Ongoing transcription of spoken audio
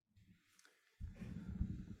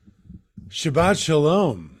Shabbat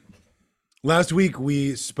Shalom. Last week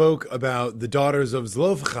we spoke about the daughters of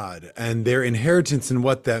Zelophehad and their inheritance and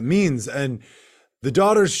what that means. And the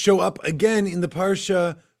daughters show up again in the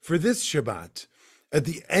Parsha for this Shabbat. At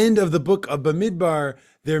the end of the book of Bamidbar,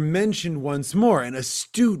 they're mentioned once more, and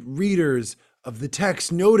astute readers of the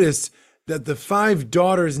text notice that the five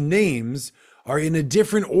daughters' names are in a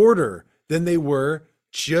different order than they were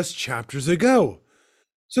just chapters ago.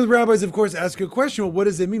 So the rabbis, of course, ask a question. Well, what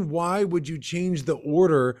does it mean? Why would you change the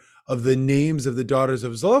order of the names of the daughters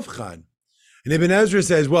of Zelophehad? And Ibn Ezra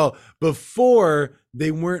says, well, before they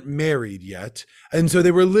weren't married yet, and so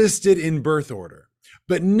they were listed in birth order.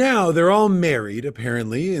 But now they're all married,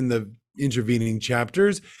 apparently, in the intervening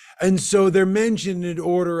chapters, and so they're mentioned in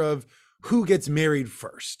order of who gets married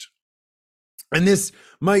first. And this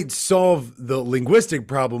might solve the linguistic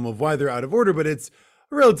problem of why they're out of order, but it's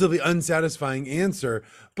a relatively unsatisfying answer,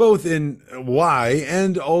 both in why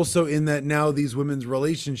and also in that now these women's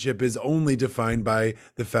relationship is only defined by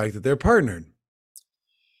the fact that they're partnered.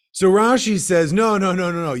 So Rashi says, no,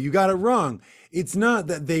 you got it wrong. It's not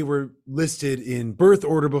that they were listed in birth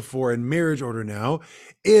order before and marriage order now.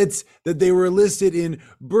 It's that they were listed in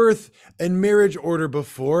birth and marriage order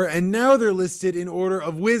before, and now they're listed in order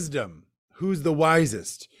of wisdom. Who's the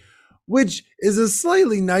wisest? Which is a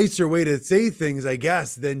slightly nicer way to say things, I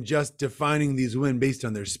guess, than just defining these women based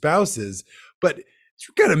on their spouses. But it's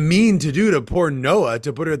kind of mean to do to poor Noah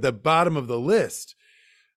to put her at the bottom of the list.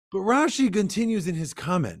 But Rashi continues in his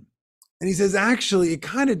comment, and he says, actually, it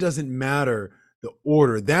kind of doesn't matter the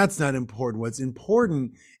order. That's not important. What's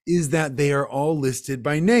important is that they are all listed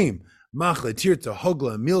by name. Machle, Tirza,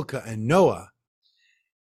 Hogla, Milka, and Noah.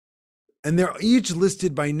 And they're each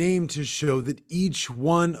listed by name to show that each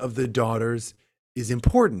one of the daughters is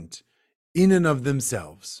important in and of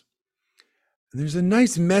themselves. And there's a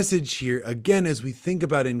nice message here, again, as we think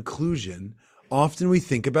about inclusion. Often we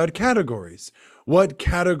think about categories. What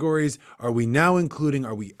categories are we now including?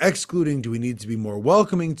 Are we excluding? Do we need to be more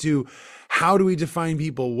welcoming to? How do we define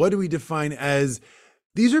people? What do we define as?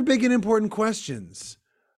 These are big and important questions.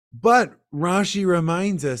 But Rashi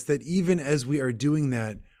reminds us that even as we are doing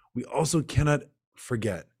that, we also cannot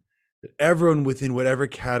forget that everyone within whatever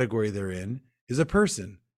category they're in is a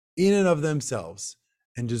person in and of themselves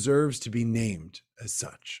and deserves to be named as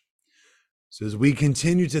such. So as we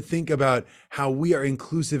continue to think about how we are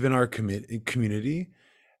inclusive in our community,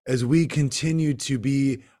 as we continue to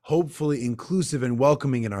be hopefully inclusive and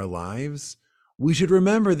welcoming in our lives, we should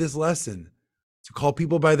remember this lesson to call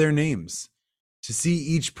people by their names, to see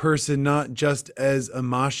each person not just as a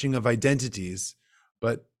moshing of identities,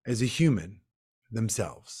 but as a human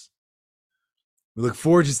themselves. We look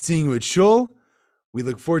forward to seeing you at Shul. We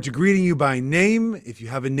look forward to greeting you by name. If you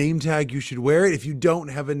have a name tag, you should wear it. If you don't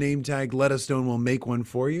have a name tag, let us know and we'll make one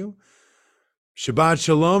for you. Shabbat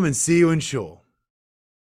Shalom and see you in Shul.